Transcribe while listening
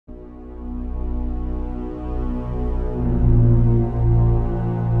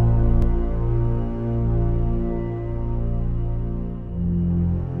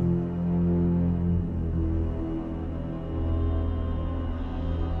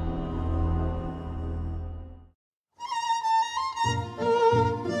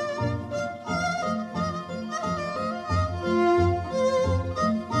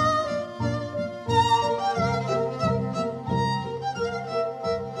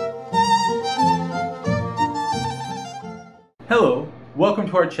Hello, welcome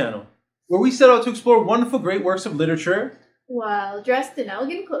to our channel, where we set out to explore wonderful great works of literature while dressed in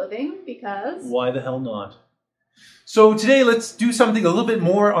elegant clothing, because... why the hell not? So today let's do something a little bit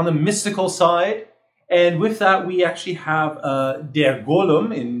more on the mystical side, and with that we actually have Der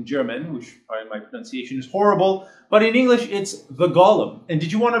Golem in German, which probably my pronunciation is horrible, but in English it's the Golem. And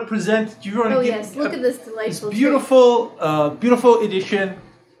did you want to present... Yes, look at this delightful beautiful edition.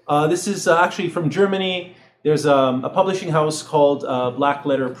 This is actually from Germany. There's a publishing house called Black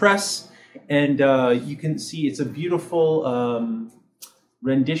Letter Press, and you can see it's a beautiful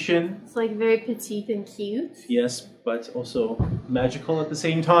rendition. It's like very petite and cute. Yes, but also magical at the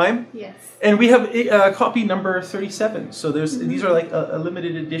same time. Yes. And we have copy number 37. So there's these are like a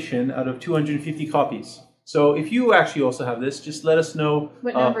limited edition out of 250 copies. So if you actually also have this, just let us know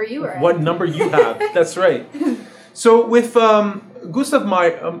what number you are. What number you have. That's right. So with Gustav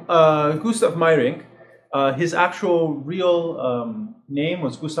Meyrink. His actual real name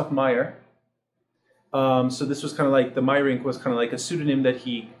was Gustav Meyer. So this was kind of like, the Meyrink was kind of like a pseudonym that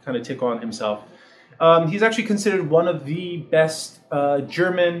he kind of took on himself. He's actually considered one of the best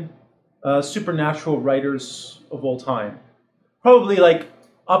German supernatural writers of all time. Probably like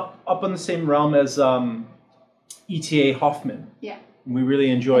up on the same realm as E.T.A. Hoffmann. Yeah. We really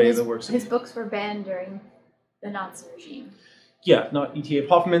enjoy the works of his books were banned during the Nazi regime. Yeah, not E.T.A.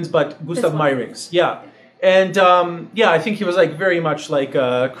 Hoffmann's, but Gustav Meyrink's. Yeah. And yeah, I think he was like very much like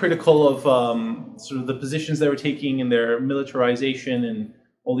critical of sort of the positions they were taking in their militarization and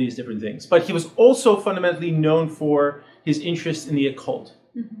all these different things. But he was also fundamentally known for his interest in the occult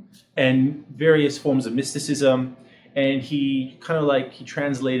and various forms of mysticism. And he kind of like, he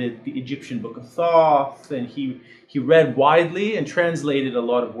translated the Egyptian Book of Thoth, and he read widely and translated a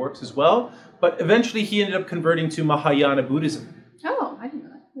lot of works as well. But eventually he ended up converting to Mahayana Buddhism. Oh, I didn't know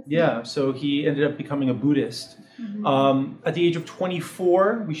that. Yeah, so he ended up becoming a Buddhist. At the age of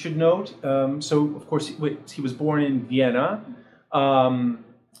 24, we should note. So, of course, he was born in Vienna. And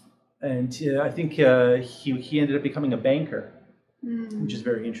I think he ended up becoming a banker, which is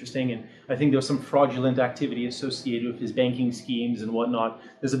very interesting. And I think there was some fraudulent activity associated with his banking schemes and whatnot.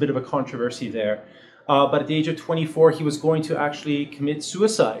 There's a bit of a controversy there. But at the age of 24, he was going to actually commit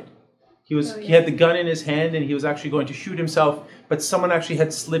suicide. He had the gun in his hand and he was actually going to shoot himself, but someone actually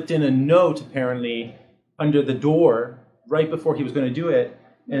had slipped in a note apparently under the door right before he was going to do it.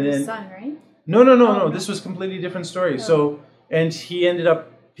 And then, his son, right? No. This was a completely different story. So, and he ended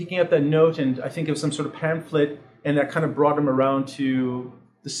up picking up that note, and I think it was some sort of pamphlet, and that kind of brought him around to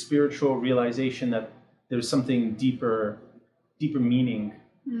the spiritual realization that there's something deeper meaning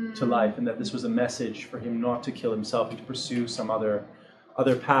to life, and that this was a message for him not to kill himself and to pursue some other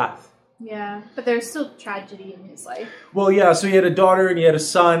path. Yeah, but there's still tragedy in his life. Well, yeah, so he had a daughter and he had a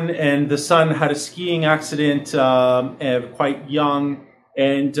son, and the son had a skiing accident quite young,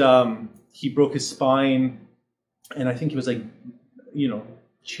 and he broke his spine, and I think he was like,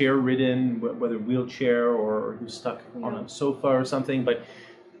 chair-ridden, whether wheelchair or he was stuck on a sofa or something, but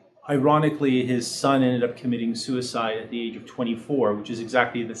ironically, his son ended up committing suicide at the age of 24, which is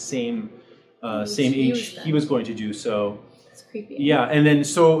exactly the same age he was going to do so. Creepy. Yeah, and then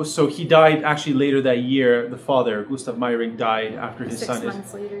so he died actually later that year. The father, Gustav Meyrink, died after his 6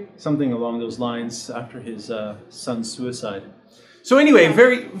 months later. Something along those lines after his son's suicide. So anyway,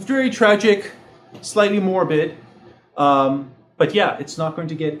 very, very tragic, slightly morbid, but yeah, it's not going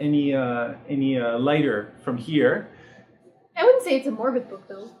to get any lighter from here. I wouldn't say it's a morbid book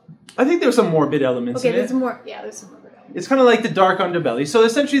though. I think there's some morbid elements in it. There's some morbid elements. It's kind of like the dark underbelly. So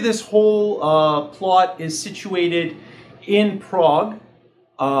essentially, this whole plot is situated in Prague,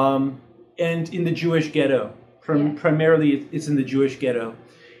 and in the Jewish ghetto. Primarily, it's in the Jewish ghetto,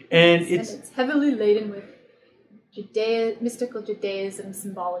 and it's heavily laden with mystical Judaism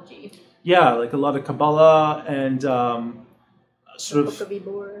symbology. Yeah, like a lot of Kabbalah and sort of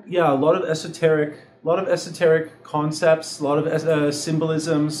a lot of esoteric concepts, a lot of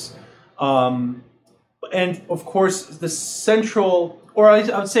symbolisms, and of course the central, or I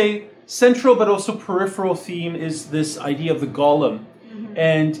would say, central but also peripheral theme is this idea of the Golem.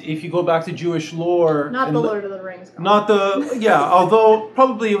 And if you go back to Jewish lore... Not the Lord of the Rings Golem. Not the... Yeah, although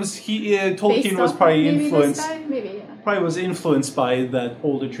probably it was... Tolkien was probably influenced... Probably was influenced by that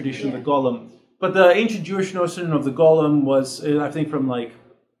older tradition of the Golem. But the ancient Jewish notion of the Golem was, I think from like,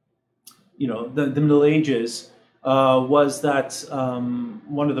 the Middle Ages, was that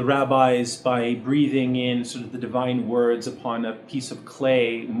one of the rabbis, by breathing in sort of the divine words upon a piece of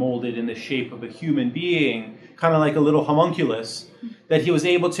clay molded in the shape of a human being, kind of like a little homunculus, that he was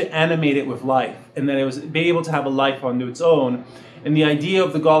able to animate it with life, and that it was be able to have a life unto its own. And the idea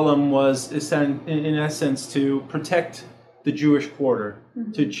of the Golem was, in essence, to protect the Jewish quarter,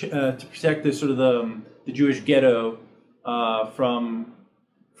 to protect the sort of the Jewish ghetto from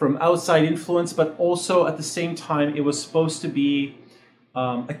outside influence, but also at the same time it was supposed to be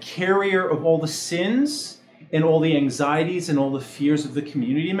a carrier of all the sins and all the anxieties and all the fears of the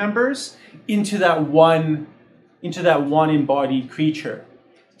community members into that one embodied creature,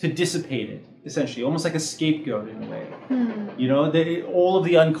 to dissipate it, essentially, almost like a scapegoat in a way. You know, all of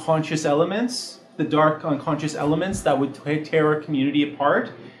the unconscious elements, the dark unconscious elements that would tear a community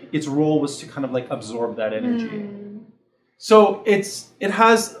apart, its role was to kind of like absorb that energy. So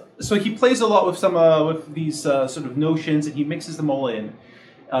so he plays a lot with with these sort of notions, and he mixes them all in.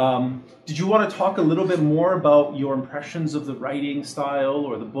 Did you want to talk a little bit more about your impressions of the writing style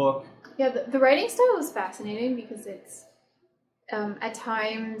or the book? Yeah, the writing style was fascinating because it's at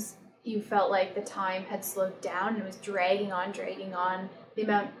times you felt like the time had slowed down and it was dragging on. The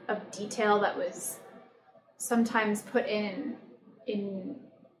amount of detail that was sometimes put in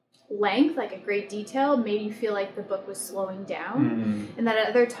length, like a great detail, made you feel like the book was slowing down. And that at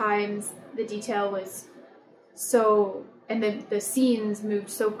other times the detail was and the scenes moved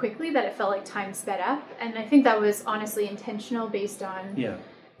so quickly that it felt like time sped up. And I think that was honestly intentional, based on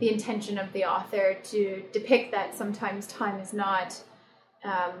the intention of the author to depict that sometimes time is not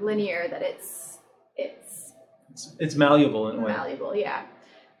linear, that it's malleable in a way. Malleable, yeah.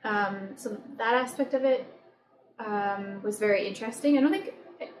 So that aspect of it was very interesting. I don't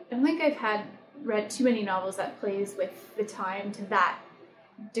think I've read too many novels that plays with the time to that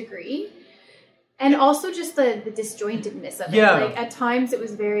degree. And also just the disjointedness of it. Like at times it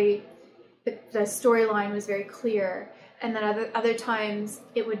was the storyline was very clear, and then other times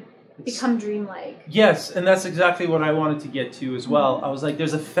it would become dreamlike. Yes, and that's exactly what I wanted to get to as well. I was like,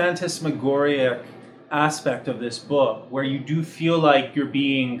 there's a phantasmagoric aspect of this book where you do feel like you're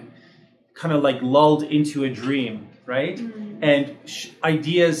being kind of like lulled into a dream, right? And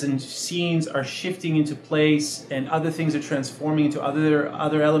ideas and scenes are shifting into place, and other things are transforming into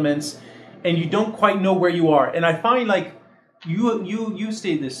other elements, and you don't quite know where you are. And I find like you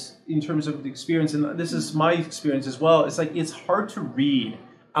state this in terms of the experience, and this is my experience as well. It's like it's hard to read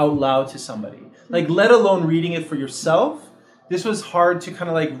out loud to somebody, like let alone reading it for yourself. This was hard to kind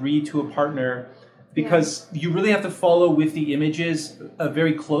of like read to a partner, because you really have to follow with the images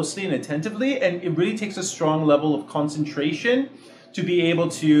very closely and attentively, and it really takes a strong level of concentration to be able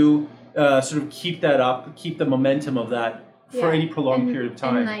to sort of keep that up, keep the momentum of that for any prolonged period of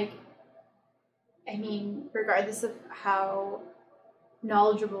time. And like, I mean, regardless of how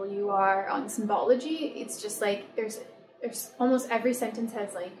knowledgeable you are on symbology, it's just like there's almost every sentence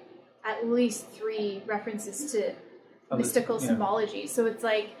has like at least 3 references to mystical symbology. So it's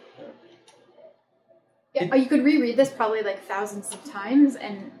like, you could reread this probably like thousands of times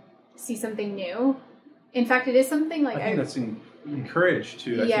and see something new. In fact, it is something like I think that's encouraged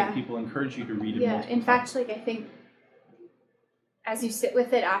too. I think people encourage you to read it. Yeah, in fact, like I think as you sit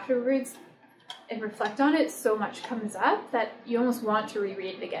with it afterwards and reflect on it, so much comes up that you almost want to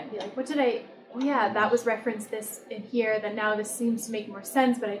reread it again. Be like, what did I? Oh yeah, that was referenced this in here. That now this seems to make more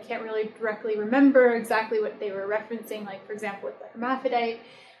sense, but I can't really directly remember exactly what they were referencing. Like for example, with the hermaphrodite,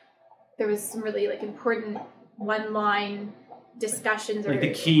 there was some really like important one-line discussions, like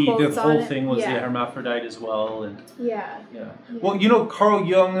or the whole thing was the hermaphrodite as well. And well, you know, Carl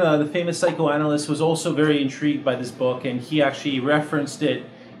Jung, the famous psychoanalyst, was also very intrigued by this book, and he actually referenced it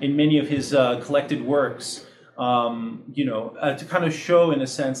in many of his collected works, you know, to kind of show, in a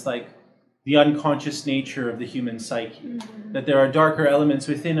sense, like the unconscious nature of the human psyche, that there are darker elements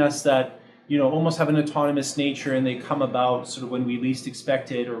within us that, you know, almost have an autonomous nature, and they come about sort of when we least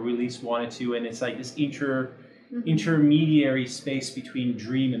expect it or we least want it to, and it's like this intermediary space between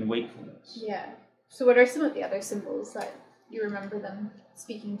dream and wakefulness. Yeah. So what are some of the other symbols that you remember them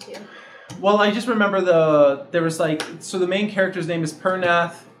speaking to? Well, I just remember there was like, so the main character's name is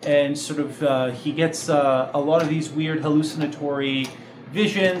Pernath, and sort of he gets a lot of these weird hallucinatory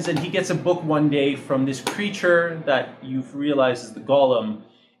visions, and he gets a book one day from this creature that you've realized is the Golem.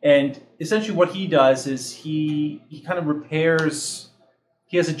 And essentially what he does is he kind of repairs,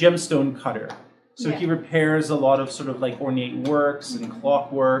 he has a gemstone cutter. So he repairs a lot of sort of like ornate works and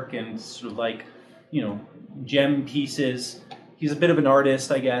clockwork and sort of like, you know, gem pieces. He's a bit of an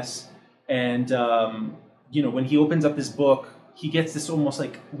artist, I guess. And, you know, when he opens up this book, he gets this almost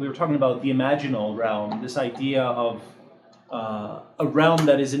like, we were talking about the imaginal realm, this idea of a realm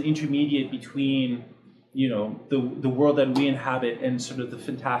that is an intermediate between, you know, the world that we inhabit and sort of the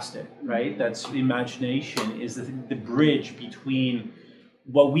fantastic, right? That's the imagination is the bridge between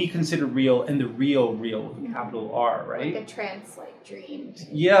what we consider real and the real with a capital R, right? Like a trance, like dreamed.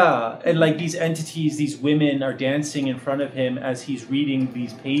 Yeah, and like these entities, these women are dancing in front of him as he's reading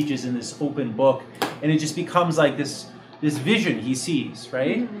these pages in this open book, and it just becomes like this vision he sees,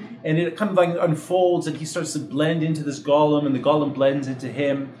 right? Mm-hmm. And it kind of like unfolds, and he starts to blend into this golem, and the golem blends into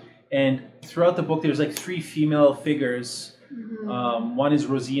him. And throughout the book, there's like 3 female figures. Mm-hmm. One is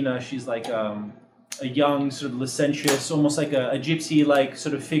Rosina. She's like a young, sort of licentious, almost like a gypsy-like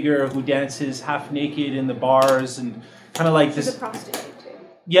sort of figure who dances half naked in the bars, and kind of like She's a prostitute too.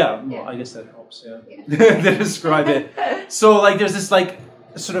 Yeah, well, I guess that helps. Yeah. To describe it. So like, there's this like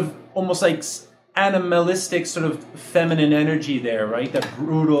sort of almost like animalistic sort of feminine energy there, right? That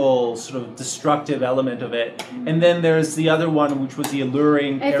brutal sort of destructive element of it. And then there's the other one, which was the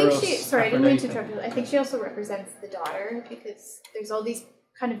alluring Eros. Sorry, I didn't mean to interrupt you. I think she also represents the daughter, because there's all these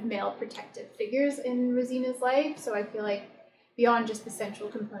kind of male protective figures in Rosina's life. So I feel like beyond just the central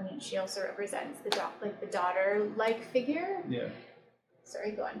component, she also represents the daughter-like figure. Yeah.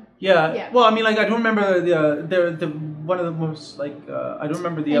 Sorry, go on. Yeah. Well, I mean, like, I don't remember the one of the most, like, I don't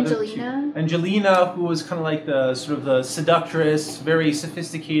remember the other two. Angelina, who was kind of like the sort of the seductress, very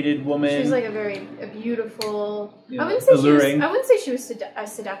sophisticated woman. She's like a beautiful. Yeah. I wouldn't say she was a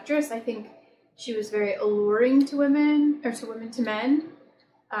seductress. I think she was very alluring to women, or to men,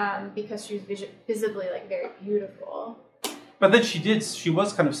 because she was visibly like very beautiful. But then she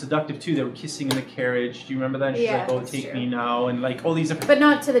was kind of seductive too. They were kissing in the carriage. Do you remember that? She's like, "Oh, take me now," and like all these different. But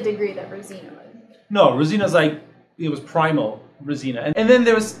not to the degree that Rosina was. No, Rosina's like, it was primal Rosina, and then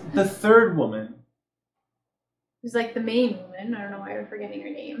there was the third woman. Who's like the main woman. I don't know why I'm forgetting her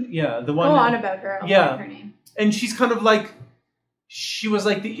name. Yeah, the one. Go on about her. I'll find her name. And she's kind of like, she was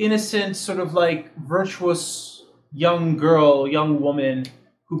like the innocent, sort of like virtuous young woman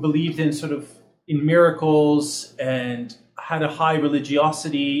who believed in in miracles and had a high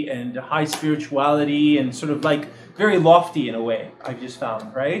religiosity and a high spirituality, and sort of like very lofty in a way, I've just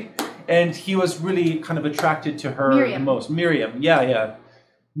found, right? And he was really kind of attracted to her the most. Miriam. Miriam.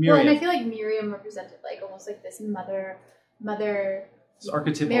 Well, and I feel like Miriam represented like almost like this mother this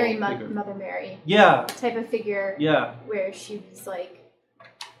archetypal figure. Mother Mary. Yeah. Type of figure. Yeah. Where she was like,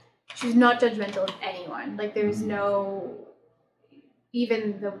 she's not judgmental of anyone. Like there's no,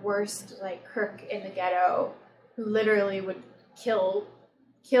 even the worst like crook in the ghetto who literally would kill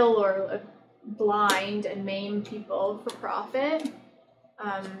or blind and maim people for profit.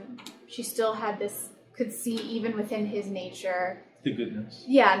 She still had could see even within his nature the goodness.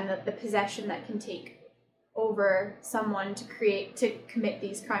 Yeah, and the possession that can take over someone to commit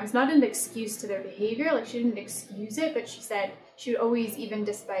these crimes. Not an excuse to their behavior, like she didn't excuse it, but she said she would always, even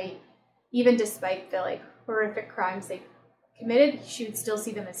despite the like horrific crimes they committed, she would still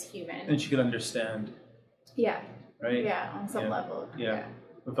see them as human. And she could understand. Yeah. Right? Yeah, on some level. Yeah.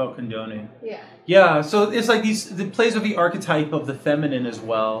 Without condoning. Yeah. Yeah, so it's like the plays with the archetype of the feminine as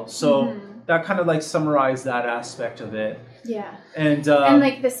well. So that kind of like summarized that aspect of it. Yeah. And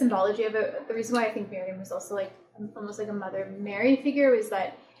like the symbology of it, the reason why I think Miriam was also like almost like a Mother Mary figure was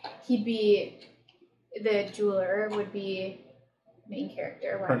that he'd be, the jeweler would be main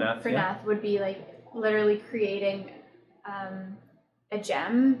character. Pernath would be like literally creating a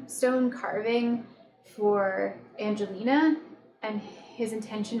gemstone carving for Angelina, and his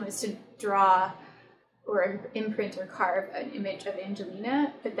intention was to draw or imprint or carve an image of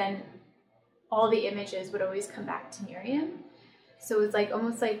Angelina, but then all the images would always come back to Miriam. So it was like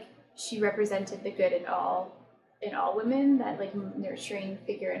almost like she represented the good in all women, that like nurturing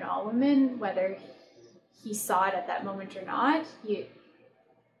figure in all women, whether he saw it at that moment or not.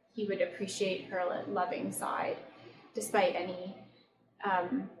 He would appreciate her loving side, despite any,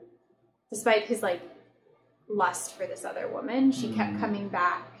 despite his like lust for this other woman. She kept coming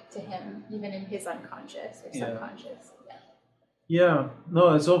back to him, even in his unconscious or subconscious. Yeah,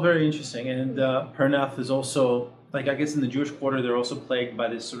 no, it's all very interesting. And Pernath is also, like, I guess in the Jewish quarter, they're also plagued by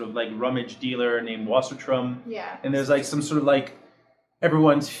this sort of like rummage dealer named Wassertrum. Yeah. And there's like some sort of like,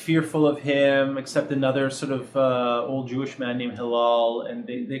 everyone's fearful of him except another sort of old Jewish man named Hillel. And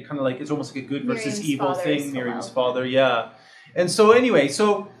they kind of like, it's almost like a good versus Miriam's evil thing. Hillel. Miriam's father, yeah. And so anyway,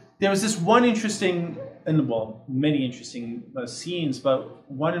 so there was this one interesting, and well, many interesting scenes, but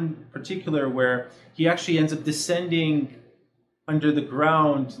one in particular where he actually ends up descending under the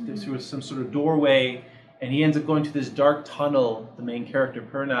ground through some sort of doorway, and he ends up going to this dark tunnel, the main character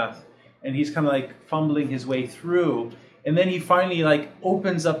Pernath, and he's kind of like fumbling his way through, and then he finally like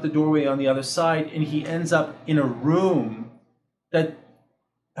opens up the doorway on the other side, and he ends up in a room that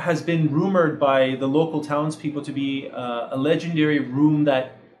has been rumored by the local townspeople to be a legendary room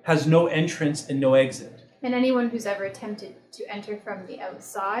that has no entrance and no exit. And anyone who's ever attempted to enter from the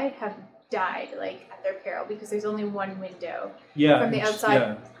outside have died, like, at their peril, because there's only one window from the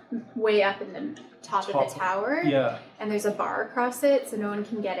outside, way up in the top of the tower. Yeah. And there's a bar across it, so no one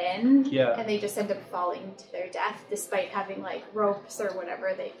can get in. Yeah. And they just end up falling to their death, despite having, like, ropes or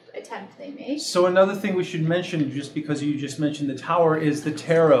whatever they make. So another thing we should mention, just because you just mentioned the tower, is the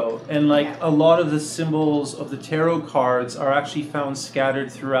tarot. And, like, a lot of the symbols of the tarot cards are actually found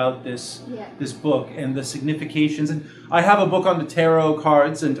scattered throughout this book, and the significations. And I have a book on the tarot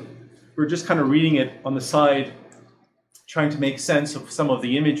cards, and we're just kind of reading it on the side, trying to make sense of some of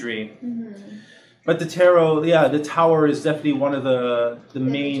the imagery. But the tarot, the tower is definitely one of the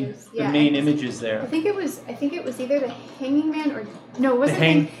main images there. I think it was either the Hanging Man or no, it wasn't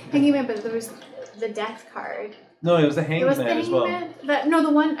Hanging Man, but there was the Death card. No, it was the Hanging Man as well.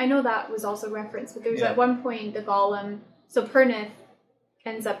 The one I know that was also referenced, but there was at one point the Golem. So Pernith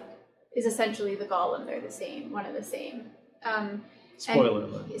is essentially the Golem. They're the same, one of the same. Spoiler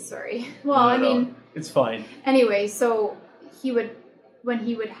alert. Sorry. Well, no, it's fine. Anyway, so he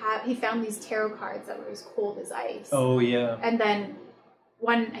found these tarot cards that were as cold as ice. Oh, yeah. And then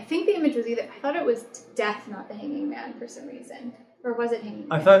I think the image was I thought it was Death, not the Hanging Man for some reason. Or was it Hanging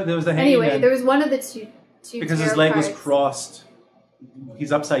Man? I thought there was the Hanging Man. Anyway, there was one of the two because his leg was crossed.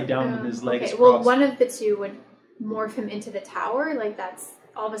 He's upside down and his leg is crossed. Well, one of the two would morph him into the tower. Like, that's,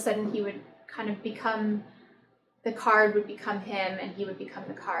 all of a sudden he would kind of become, the card would become him and he would become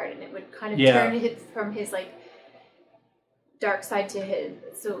the card. And it would kind of turn it from his, like, dark side to his,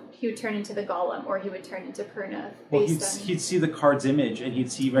 so he would turn into the Golem, or he would turn into Pernith. Well, he'd see the card's image, and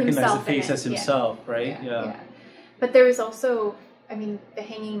he'd recognize the face as himself, right? Yeah. But there was also, I mean, the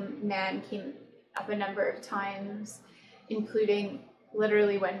Hanging Man came up a number of times, including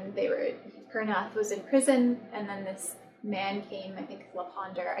literally when Pernith was in prison, and then this man came, I think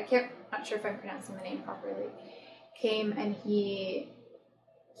Laponder, not sure if I'm pronouncing the name properly, came, and he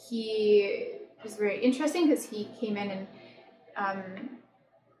was very interesting because he came in and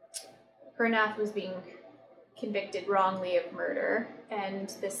Pernith was being convicted wrongly of murder, and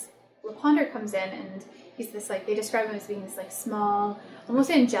this Laponder comes in, and he's this, like, they describe him as being this, like, small, almost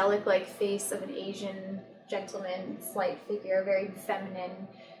angelic, like, face of an Asian gentleman, slight figure, very feminine,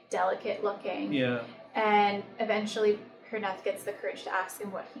 delicate looking. Yeah. And eventually Pernith gets the courage to ask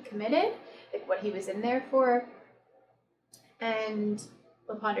him what he committed, like what he was in there for, and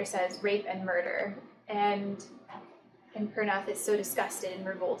Laponder says rape and murder, and Pernith is so disgusted and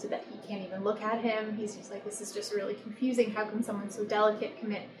revolted that he can't even look at him. He's just like, this is just really confusing. How can someone so delicate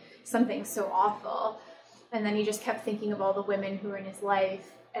commit something so awful? And then he just kept thinking of all the women who were in his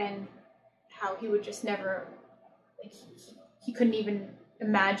life and how he would just never, like, he couldn't even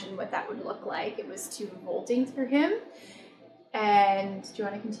imagine what that would look like. It was too revolting for him. And do you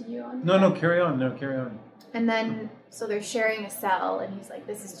want to continue on? No, carry on. And then, so they're sharing a cell, and he's like,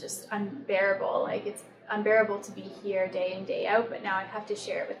 this is just unbearable. Like, it's unbearable to be here day in, day out, but now I have to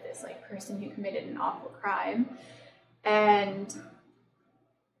share it with this, like, person who committed an awful crime. And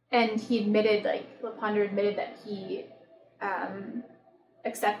he admitted, like, Laponder admitted that he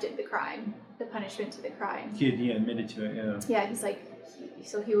accepted the crime, the punishment to the crime. He admitted to it, yeah. Yeah, he's like,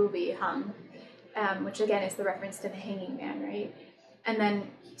 so he will be hung, which again is the reference to the Hanging Man, right? And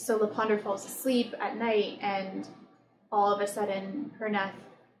then, so Laponder falls asleep at night, and all of a sudden, Pernith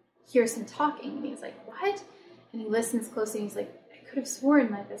hears him talking, and he's like, what? And he listens closely, and he's like, I could have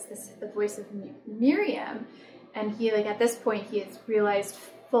sworn that this is the voice of Miriam. And he, like, at this point, he has realized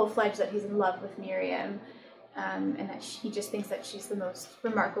full-fledged that he's in love with Miriam, and that he just thinks that she's the most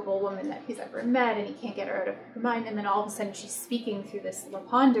remarkable woman that he's ever met, and he can't get her out of her mind. And then all of a sudden, she's speaking through this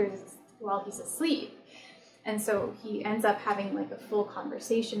Laponder while he's asleep. And so he ends up having, like, a full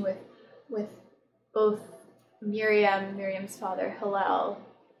conversation with both Miriam's father, Hillel,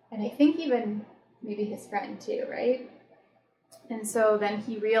 and I think even maybe his friend too, right? And so then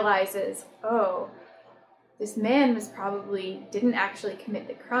he realizes, oh, this man didn't actually commit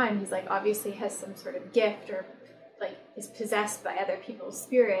the crime. He's, like, obviously has some sort of gift, or, like, is possessed by other people's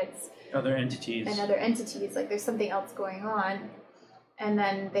spirits. Other entities. Like, there's something else going on. And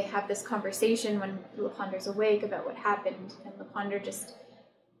then they have this conversation when Laponder's awake about what happened, and Laponder just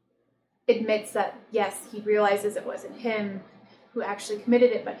admits that, yes, he realizes it wasn't him who actually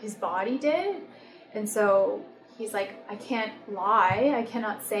committed it, but his body did. And so he's like, I can't lie. I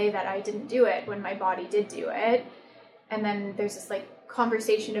cannot say that I didn't do it when my body did do it. And then there's this, like,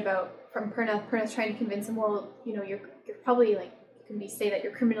 conversation from Pernith trying to convince him, well, you know, you're probably, like, you can say that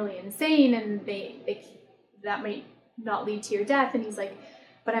you're criminally insane, and that might not lead to your death. And he's like,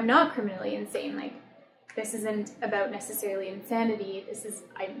 but I'm not criminally insane. Like, this isn't about necessarily insanity.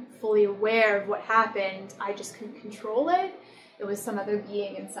 I'm fully aware of what happened. I just couldn't control it. It was some other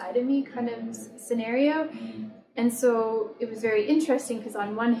being inside of me kind of scenario. And so it was very interesting because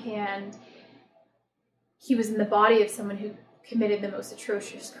on one hand, he was in the body of someone who committed the most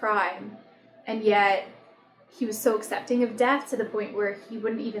atrocious crime, and yet he was so accepting of death to the point where he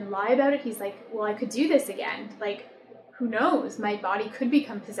wouldn't even lie about it. He's like, well, I could do this again. Like, who knows? My body could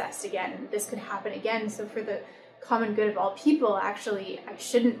become possessed again. This could happen again. So for the common good of all people, actually, I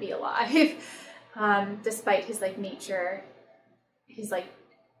shouldn't be alive, despite his like nature, his like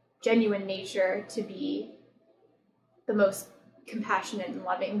genuine nature to be the most compassionate and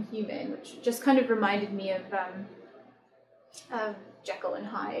loving human, which just kind of reminded me of Jekyll and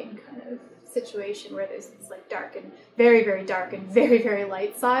Hyde kind of situation where there's this like dark and very, very dark and very, very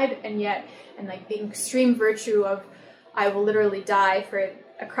light side, and like the extreme virtue of I will literally die for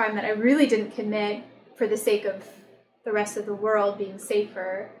a crime that I really didn't commit for the sake of the rest of the world being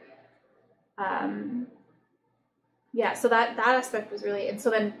safer. Yeah, so that aspect was really, and so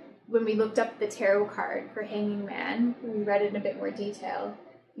then when we looked up the tarot card for Hanging Man, we read it in a bit more detail.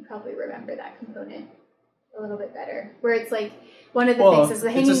 You probably remember that component a little bit better, where it's like one of the things is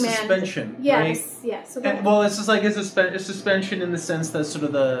the Hanging Man. It's a suspension, yes, right? Yes. So it's just like a suspension in the sense that sort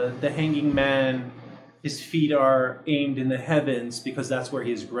of the Hanging Man, his feet are aimed in the heavens because that's where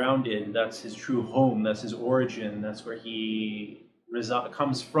he is grounded. That's his true home. That's his origin. That's where he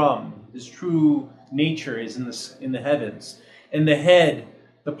comes from. His true nature is in the heavens. And the head,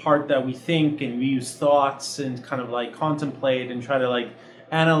 the part that we think and we use thoughts and kind of like contemplate and try to like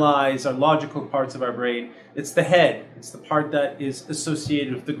analyze our logical parts of our brain, it's the head. It's the part that is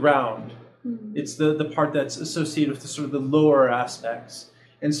associated with the ground. Mm-hmm. It's the part that's associated with the sort of the lower aspects.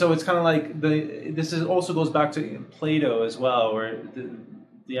 And so it's kind of like this also goes back to Plato as well, where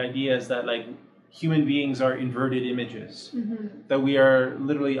the idea is that like human beings are inverted images, mm-hmm. that we are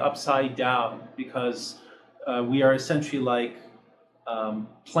literally upside down because we are essentially like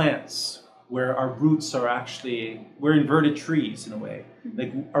plants where our roots are actually, we're inverted trees in a way. Mm-hmm.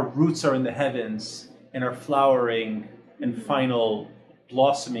 Like our roots are in the heavens and our flowering and mm-hmm. final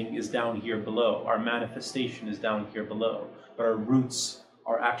blossoming is down here below. Our manifestation is down here below, but our roots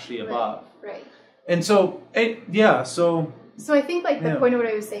are actually above. Right. And so, So I think like the point of what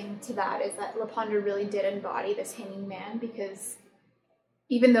I was saying to that is that Laponder really did embody this Hanging Man, because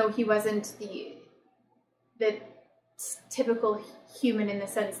even though he wasn't the typical human in the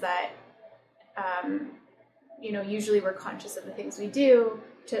sense that, usually we're conscious of the things we do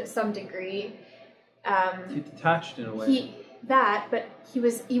to some degree. He detached in a way. But he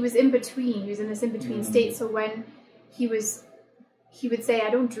was in between. He was in this in between state. So when he would say, "I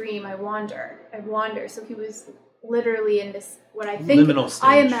don't dream, I wander." So he was literally in this, what I think, liminal stage.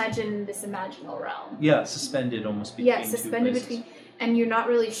 I imagine this imaginal realm. Yeah, suspended almost between suspended between, and you're not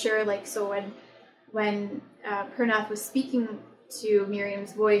really sure. Like, so when Pernath was speaking to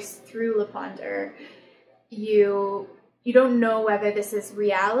Miriam's voice through Laponder, you don't know whether this is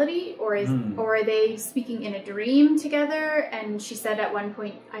reality or are they speaking in a dream together. And she said at one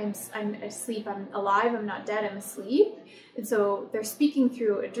point, I'm asleep, I'm alive, I'm not dead, I'm asleep. And so they're speaking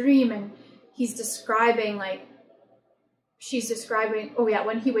through a dream, and she's describing, when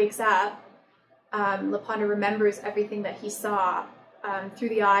he wakes up, Laponder remembers everything that he saw through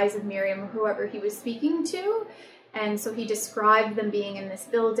the eyes of Miriam or whoever he was speaking to. And so he described them being in this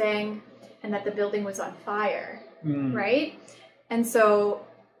building and that the building was on fire, right? And so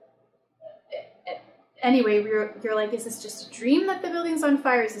anyway, you're like, is this just a dream that the building's on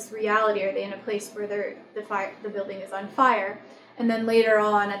fire? Is this reality? Are they in a place where the building is on fire? And then later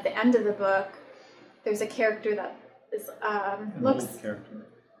on, at the end of the book, there's a character that is an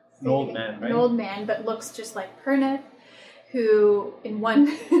old man, right? An old man, but looks just like Pernath, who in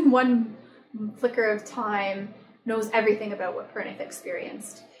one flicker of time knows everything about what Pernath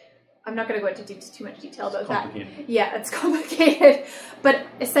experienced. I'm not going to go into too much detail about that. Yeah, it's complicated. But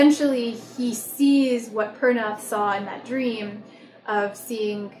essentially, he sees what Pernath saw in that dream of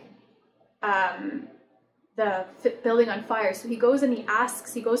seeing the building on fire. So he goes and he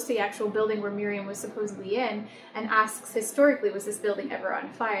goes to the actual building where Miriam was supposedly in and asks historically, was this building ever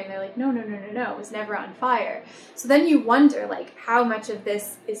on fire? And they're like, no, it was never on fire. So then you wonder, like, how much of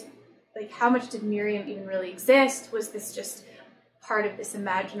this is, like, how much did Miriam even really exist? Was this just part of this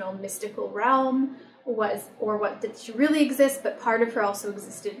imaginal mystical realm? Or what did she really exist, but part of her also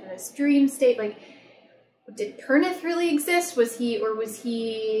existed in this dream state? Like, did Pernith really exist? Was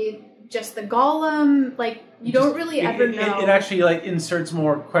he just the Golem? Like, you don't really ever know. It actually like inserts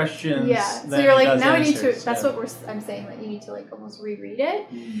more questions. Yeah. So you're like, now I need to. That's what I'm saying. That you need to like almost reread it.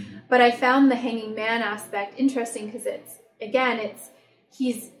 But I found the hanging man aspect interesting because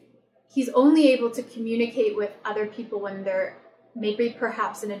he's only able to communicate with other people when they're maybe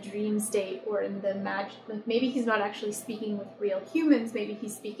perhaps in a dream state or in the magic. Like maybe he's not actually speaking with real humans. Maybe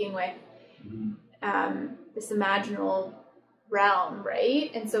he's speaking with this imaginal realm,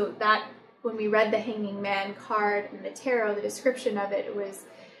 right? And so that when we read the hanging man card in the tarot, the description of it was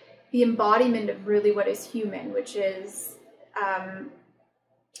the embodiment of really what is human, which is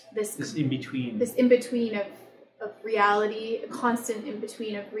this in-between of reality, a constant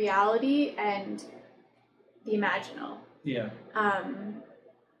in-between of reality and the imaginal. Yeah.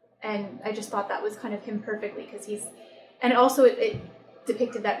 And I just thought that was kind of him perfectly because and also it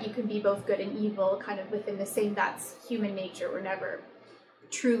depicted that you can be both good and evil kind of within the same, that's human nature. We're never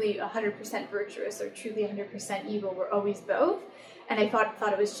truly 100% virtuous or truly 100% evil. We're always both. And I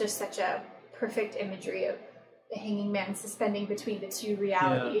thought it was just such a perfect imagery of the hanging man suspending between the two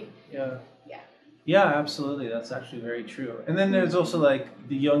reality. Yeah, absolutely. That's actually very true. And then there's also like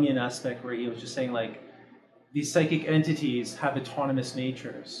the Jungian aspect where he was just saying like, these psychic entities have autonomous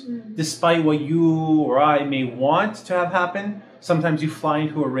natures. Despite what you or I may want to have happen, sometimes you fly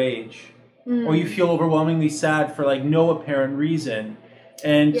into a rage. Or you feel overwhelmingly sad for like no apparent reason.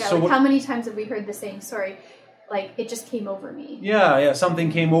 And so like how many times have we heard the saying, sorry, like it just came over me. Yeah, something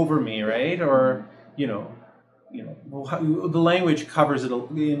came over me, right? Or, the language covers it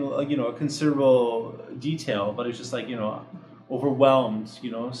in, a considerable detail, but it's just like, overwhelmed,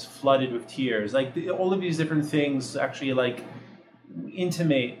 flooded with tears. Like all of these different things actually like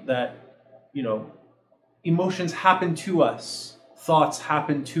intimate that, emotions happen to us, thoughts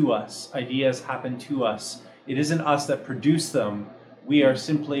happen to us, ideas happen to us. It isn't us that produce them. We are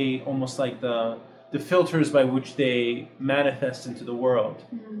simply almost like the filters by which they manifest into the world.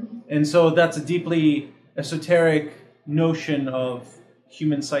 And so that's a deeply esoteric notion of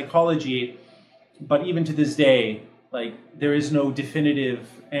human psychology. But even to this day, like there is no definitive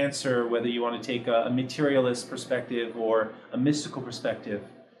answer whether you want to take a materialist perspective or a mystical perspective.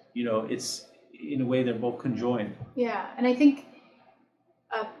 It's in a way they're both conjoined. Yeah, and I think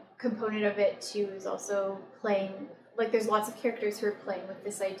a component of it too is also playing, like there's lots of characters who are playing with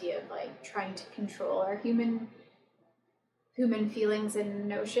this idea of like trying to control our human feelings and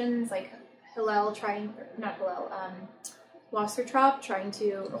notions, like Wassertrum trying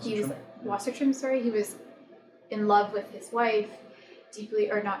to, he was in love with his wife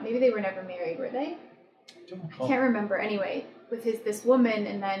deeply, or not, maybe they were never married, were they? I can't remember. Anyway, with this woman,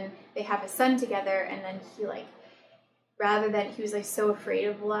 and then they have a son together, and then he like, rather than, he was like so afraid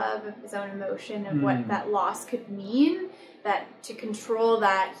of love, of his own emotion, of what that loss could mean, that to control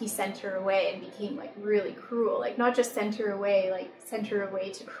that, he sent her away and became like really cruel. Like not just sent her away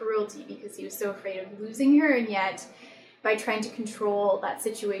to cruelty because he was so afraid of losing her, and yet by trying to control that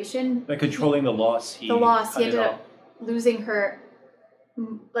situation, by controlling the loss, he ended up losing her.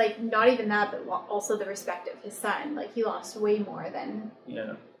 Like not even that, but also the respect of his son. Like he lost way more than.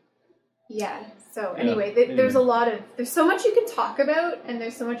 Yeah. So anyway, there's there's so much you can talk about, and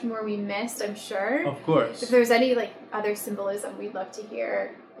there's so much more we missed, I'm sure. Of course. If there's any like other symbolism, we'd love to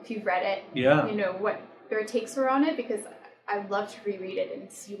hear if you've read it. Yeah. What your takes were on it, because I'd love to reread it and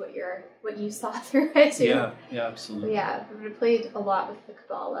see what you saw through it too. Yeah, absolutely. Yeah, we played a lot with the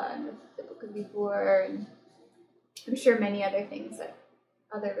Kabbalah and with the Book of Vibor, and I'm sure many other things that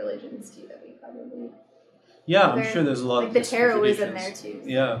other religions do that we probably. Yeah, I'm sure there's a lot of the tarot is in there too. So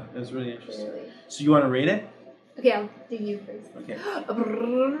yeah, it's really interesting. So you want to rate it? Okay, I'll do you first. Okay.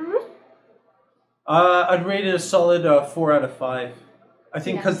 I'd rate it a solid 4 out of 5. I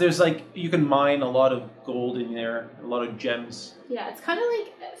think because there's like, you can mine a lot of gold in there, a lot of gems. Yeah, it's kind of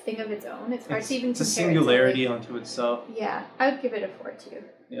like a thing of its own. It's hard to even compare. It's a singularity unto itself. Yeah, I would give it a 4 too.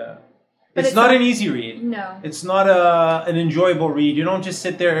 Yeah. But it's not an easy read. No. It's not an enjoyable read. You don't just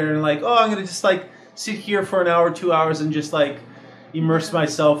sit there and like, I'm going to just like sit here for an hour, 2 hours and just like immerse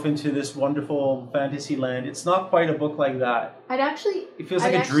myself into this wonderful fantasy land. It's not quite a book like that. It feels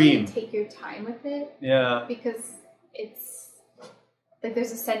like a dream. Take your time with it. Yeah. Because it's like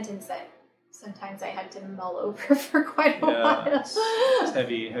there's a sentence that sometimes I had to mull over for quite a while. It's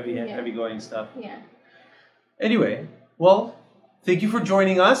heavy going stuff. Yeah. Anyway, well, thank you for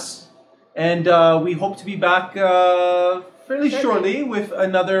joining us. And we hope to be back fairly shortly with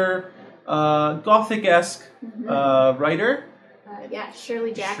another Gothic-esque writer.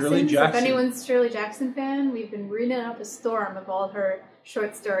 Shirley Jackson. So if anyone's Shirley Jackson fan, we've been reading up a storm of all her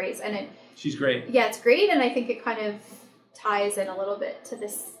short stories, and she's great. Yeah, it's great, and I think it kind of ties in a little bit to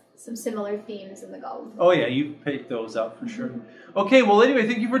some similar themes in the Golem. Oh yeah, you picked those up for sure. Okay, well anyway,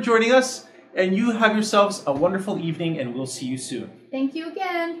 thank you for joining us, and you have yourselves a wonderful evening, and we'll see you soon. Thank you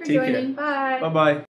again for Take joining. Care. Bye. Bye-bye.